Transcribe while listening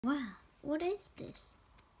Wow, what is this?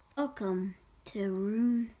 Welcome to the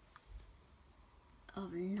room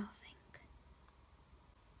of nothing.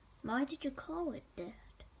 Why did you call it that?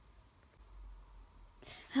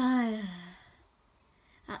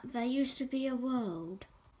 There used to be a world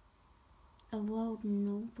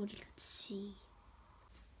nobody could see.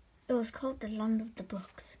 It was called the Land of the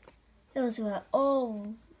Books. It was where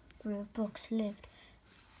all the books lived.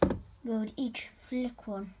 We would each flick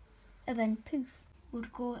one, and then poof,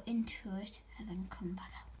 would go into it and then come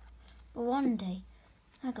back out. But one day,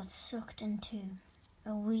 I got sucked into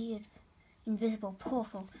a weird, invisible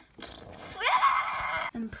portal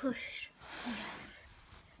and pushed.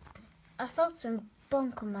 I felt some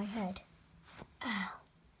bunk on my head. Ow.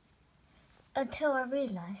 Until I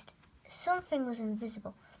realised something was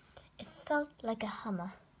invisible. It felt like a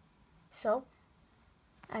hammer. So,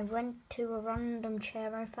 I went to a random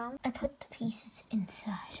chair I found. I put the pieces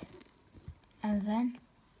inside. And then,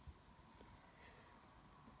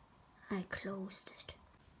 I closed it.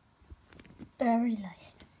 But I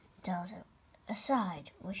realised there was a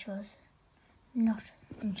side which was not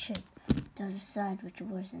in shape. There was a side which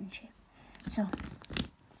was in shape. So,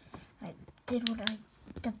 I did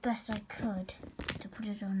the best I could to put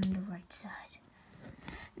it on the right side.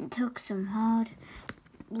 It took some hard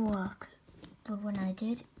work, but when I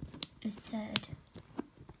did, it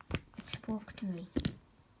spoke to me.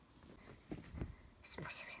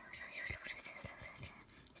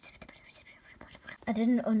 I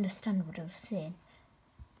didn't understand what it was saying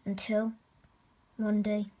until one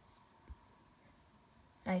day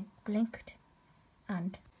I blinked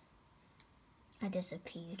and I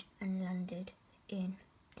disappeared and landed in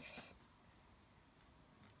this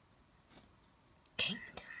kingdom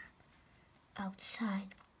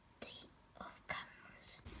outside of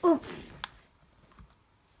cameras. Oof!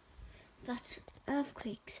 That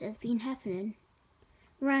earthquakes have been happening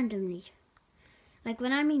randomly. Like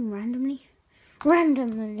when I mean randomly.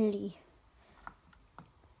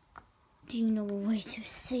 Do you know a way to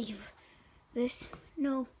save this?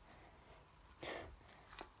 No.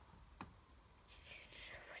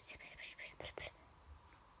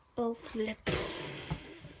 Oh, flip.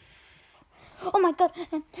 Oh my god.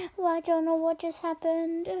 Well, I don't know what just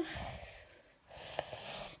happened.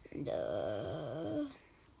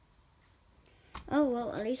 Oh,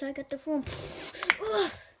 well, at least I got the phone.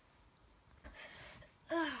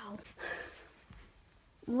 Ow.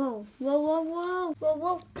 Whoa, whoa, whoa, whoa, whoa,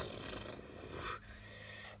 whoa.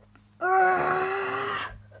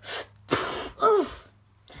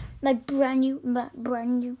 My brand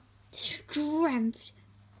new strength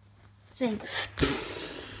thing.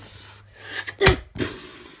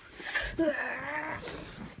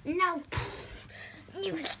 No,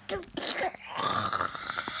 you stupid.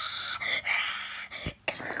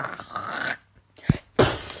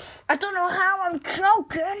 I don't know how I'm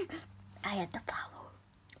choking. I had the power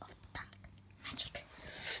of dark magic.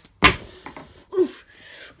 Oof.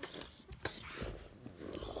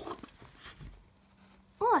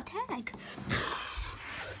 Oh, a tag.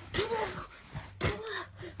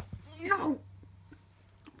 No.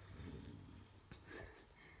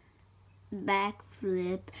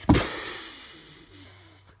 Backflip.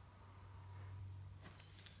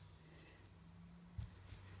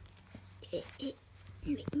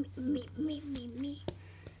 Me.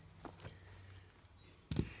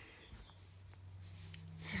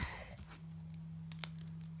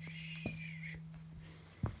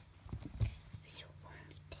 So it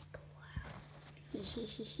won't take a while.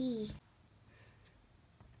 Hee.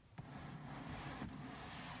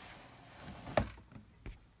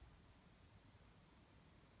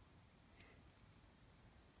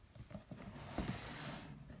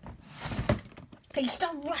 Can you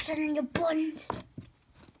stop rattling your buns?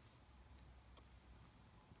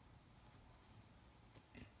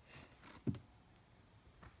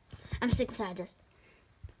 I'm sick of this.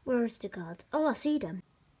 Where's the gods? Oh, I see them.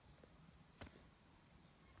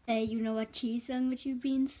 Hey, you know what cheese song which you've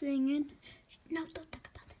been singing? No, don't talk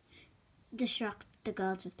about it. Distract the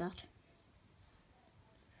gods with that.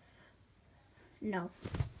 No.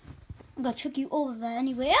 I'm gonna chuck you over there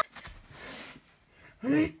anyway.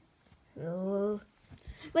 Oh.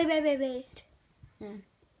 Wait.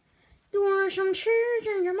 You want some cheese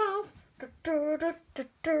in your mouth?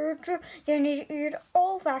 You need to eat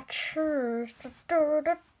all that cheese.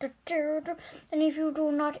 And if you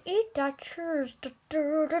do not eat that cheese,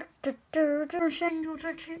 I'll send you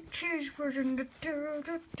the cheese version.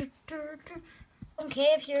 Okay,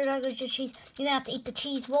 if you're allergic to cheese, you're gonna have to eat the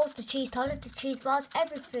cheese rolls, the cheese toilet, the cheese balls,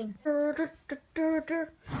 everything.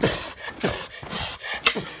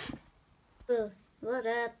 What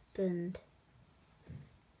happened?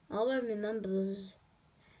 All I remember is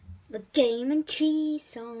the Game and Cheese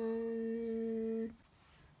song.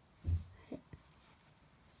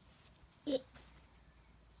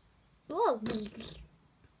 Whoa.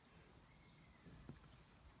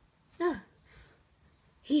 Ah,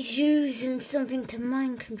 he's using something to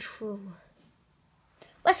mind control.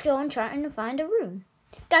 Let's go and try and find a room.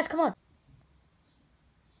 Guys, come on.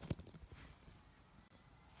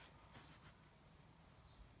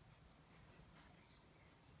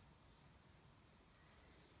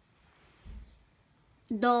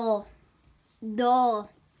 Door. Door.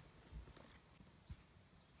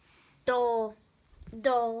 Door.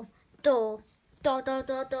 Door. Door. Door. Door.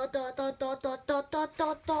 Door. Door. Door. Door. Door. Door. Door.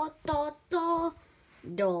 Door. Door. Door. Door.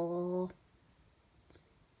 Door.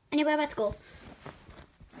 Anyway, let's go.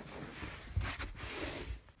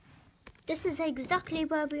 This is exactly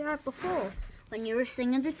where we are before, when you were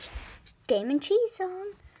singing the Game and Cheese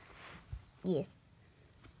song. Yes.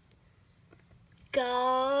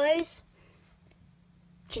 Guys.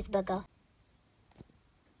 Cheeseburger.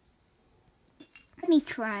 Let me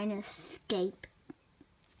try and escape.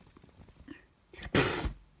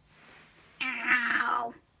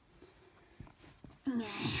 Ow.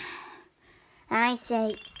 I say,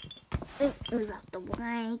 that's the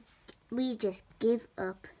way. We just give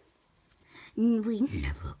up. We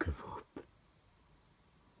never give up.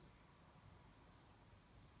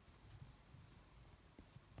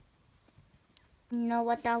 Know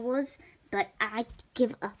what that was? But I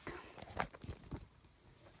give up.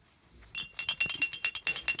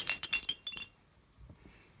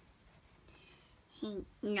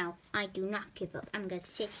 No, I do not give up. I'm gonna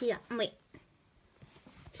sit here and wait.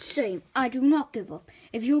 Same, I do not give up.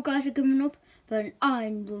 If you guys are giving up, then I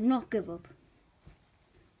will not give up.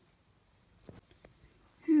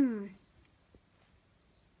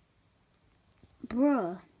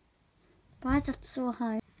 Bruh, why is that so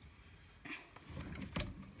high?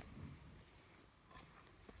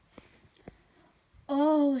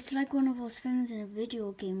 Oh, it's like one of those things in a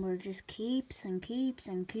video game where it just keeps and keeps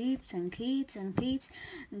and keeps and keeps and keeps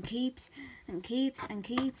and keeps and keeps and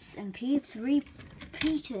keeps and keeps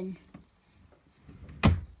repeating.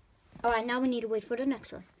 Alright, now we need to wait for the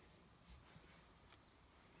next one.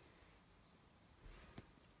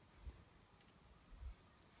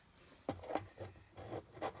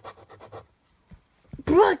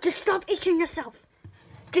 Bro, just stop itching yourself.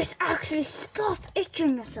 Just actually stop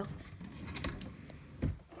itching yourself.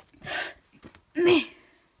 Me.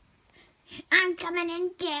 I'm coming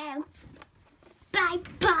in too. Bye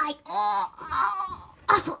bye.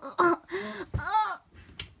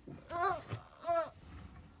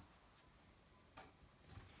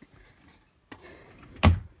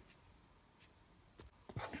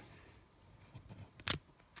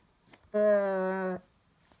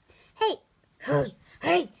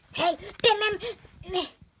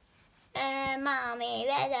 Hey, mommy,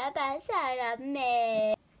 there's a bad side of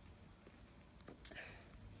me.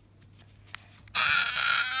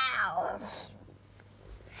 Ow.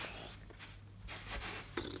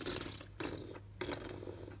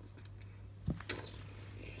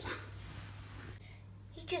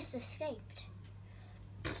 He just escaped.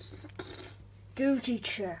 Duty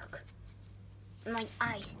check. My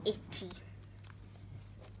eyes itchy.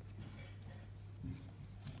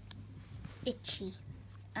 Itchy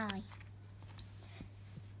eye.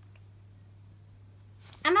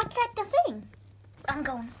 I'm outside the thing. I'm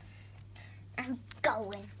going.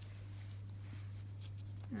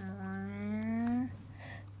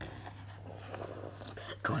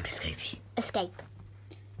 Go and escape. Escape.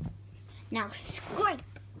 Now scrape.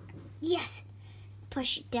 Yes.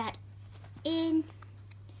 Push that in.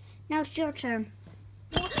 Now it's your turn.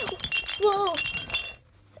 Whoa!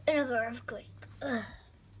 Another earthquake. Ugh.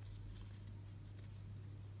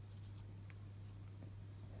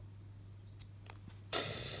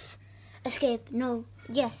 Escape. No.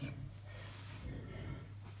 Yes.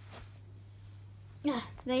 Ah,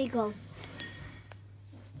 there you go.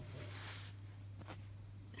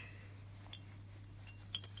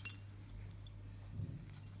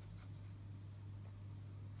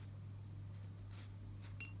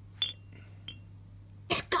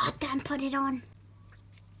 It's goddamn put it on.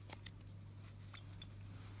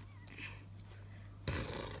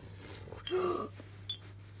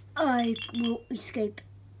 I will escape.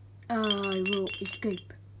 I will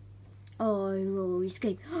escape. I will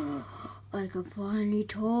escape. I can finally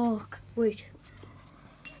talk. Wait.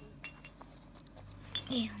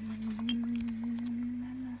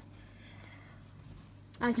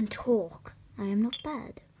 I can talk. I am not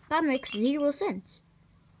bad. That makes 0 sense.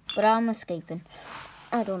 But I'm escaping.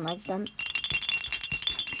 I don't like them.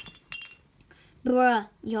 Bruh,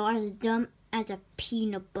 you're as dumb as a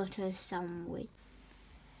peanut butter sandwich.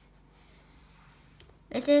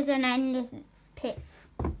 This is an endless pit.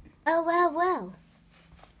 Well.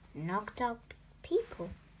 Knocked out people.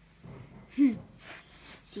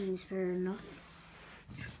 Seems fair enough.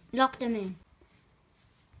 Lock them in.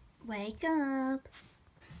 Wake up.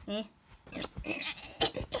 Eh?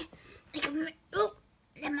 Oh,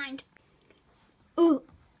 never mind. Oh.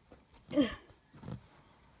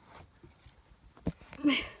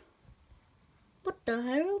 What the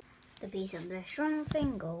hell? The piece of the strong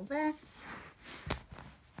thing over.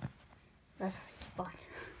 That's fine.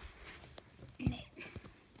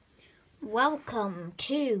 Welcome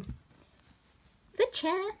to the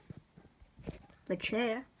chair. The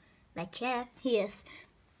chair. Yes,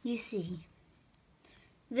 you see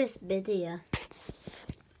this bit here.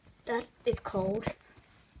 That is called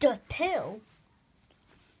the pill.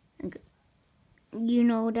 You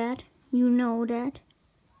know that?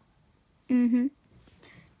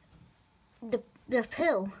 The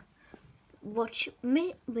pill, which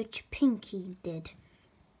Pinky did.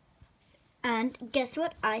 And guess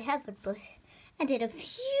what? I have it, but I did a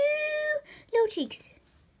few little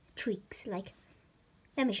tweaks. Like,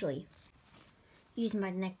 let me show you. Use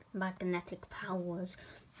my magnetic powers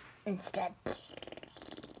instead.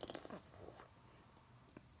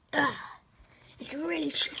 It's really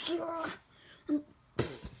secure.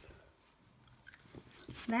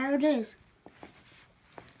 There it is.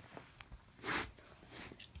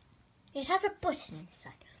 It has a button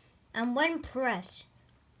inside, and when pressed,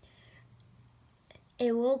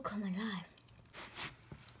 it will come alive.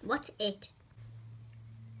 What's it?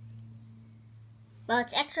 Well,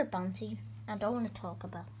 it's extra bouncy. I don't want to talk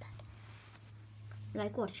about that.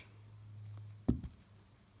 Like, watch.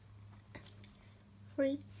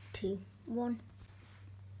 3, 2, 1.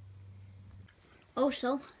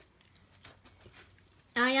 Also,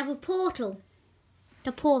 I have a portal.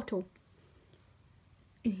 The portal.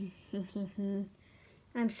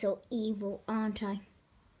 I'm so evil, aren't I?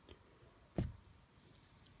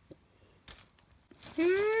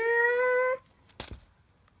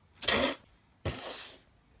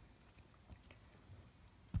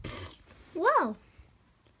 Whoa!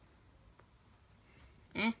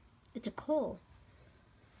 It's a call.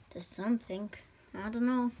 There's something. I don't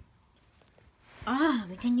know.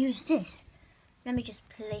 We can use this. Let me just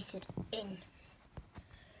place it in.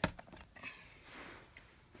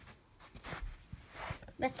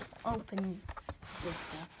 Let's open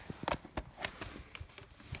this up.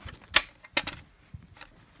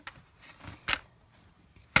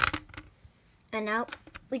 And now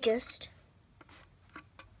we just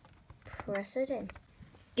press it in.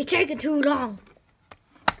 You're taking too long.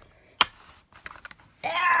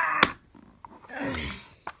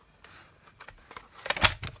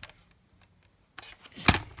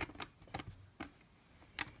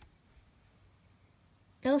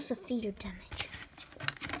 Also feeder damage.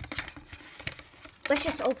 Let's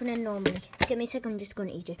just open it normally. Give me a second, I'm just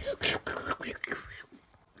gonna eat it.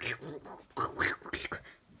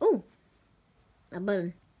 Oh, a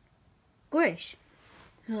button. Great.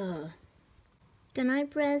 Can I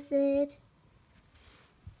press it?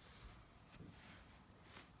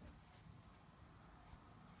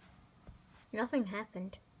 Nothing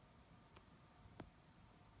happened.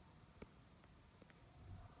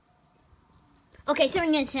 Okay,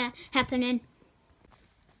 something is happening.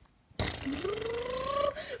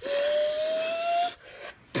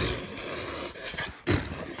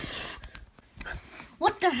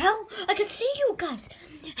 What the hell? I can see you guys.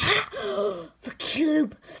 The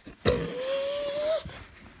cube.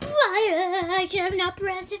 I should have not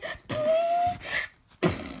pressed it.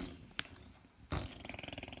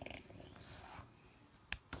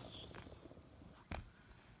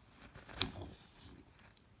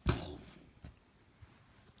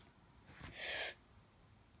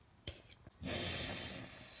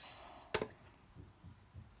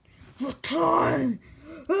 The time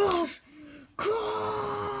has come.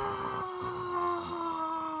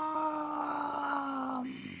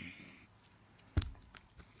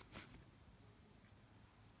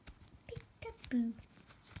 Peekaboo.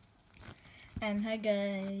 Hi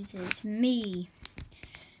guys, it's me.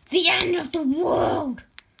 The end of the world.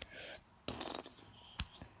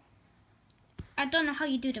 I don't know how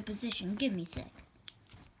you do the position. Give me a sec.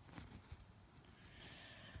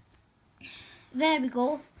 There we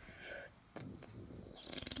go.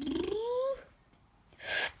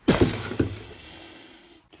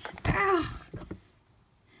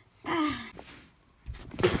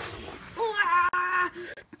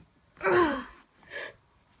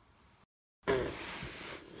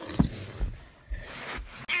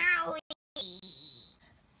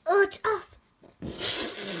 it's off.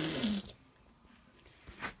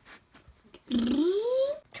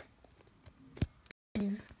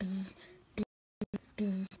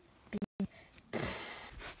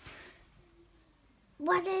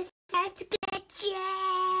 What is that kitchen?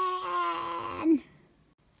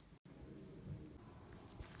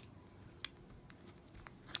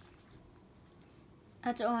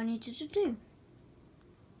 That's all I needed to do.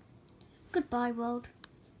 Goodbye, world.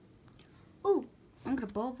 Ooh, I'm gonna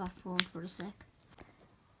borrow that phone for a sec.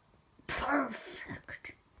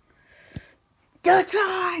 Perfect. The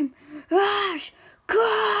time has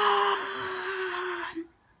come.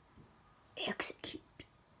 Execute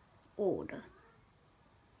order.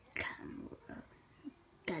 Camera.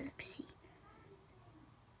 Galaxy.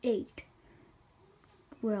 8.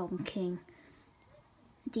 Realm King.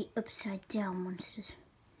 The upside down monsters.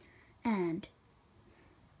 And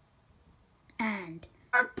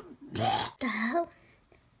what the hell?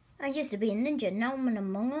 I used to be a ninja, now I'm an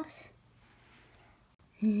Among Us.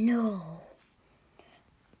 No.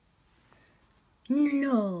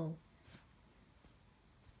 No.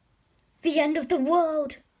 The end of the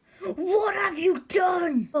world. What have you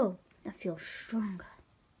done? Oh, I feel stronger.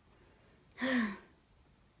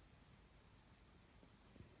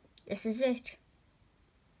 This is it.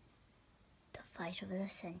 The fight of the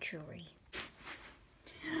century.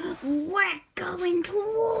 We're going to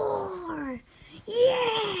war!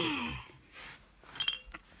 Yeah!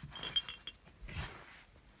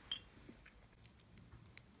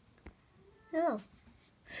 Oh.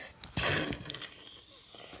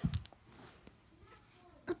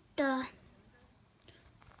 What the?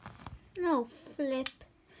 No, flip.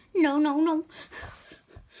 No. I'm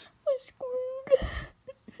screwed.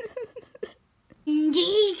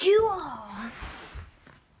 Indeed you are.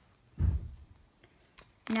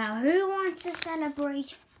 Now who wants to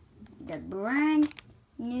celebrate the brand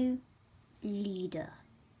new leader?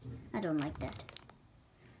 I don't like that.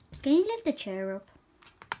 Can you lift the chair up?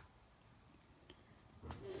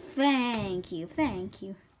 Thank you.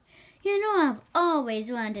 You know I've always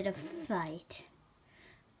wanted a fight.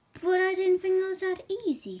 But I didn't think it was that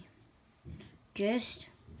easy. Just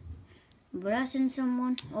letting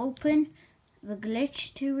someone open the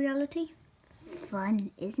glitch to reality.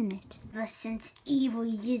 Fun, isn't it? Ever since evil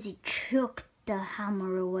Yizzy took the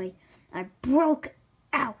hammer away, I broke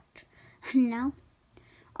out. And now,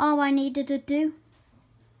 all I needed to do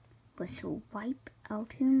was to wipe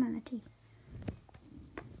out humanity.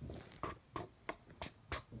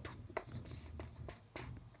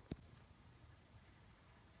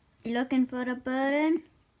 Looking for the button?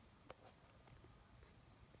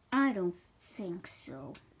 I don't think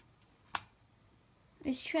so.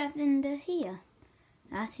 It's trapped in here.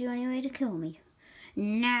 That's the only way to kill me.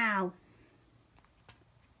 Now!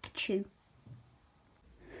 Achoo.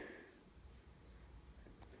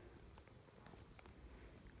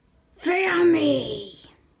 Fear me!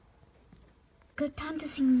 Good time to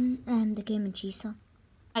sing the Game and Cheese song.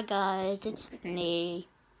 Hi guys, it's me,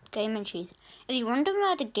 Game and Cheese. If you're wondering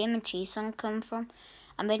where the Game and Cheese song come from,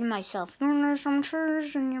 I made it myself. You want some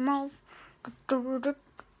cheese in your mouth?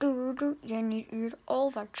 Then you eat all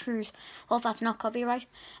that cheese. Hope that's not copyright.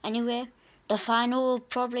 Anyway, the final will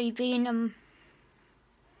probably be in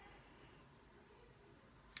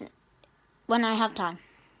when I have time.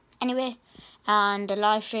 Anyway, and the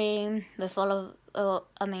live stream with all of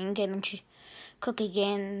Game and Cheese Cookie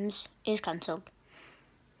Games is cancelled.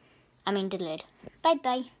 Delayed. Bye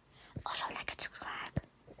bye. Also like and subscribe.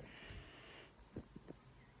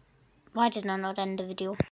 Why did I not end the video?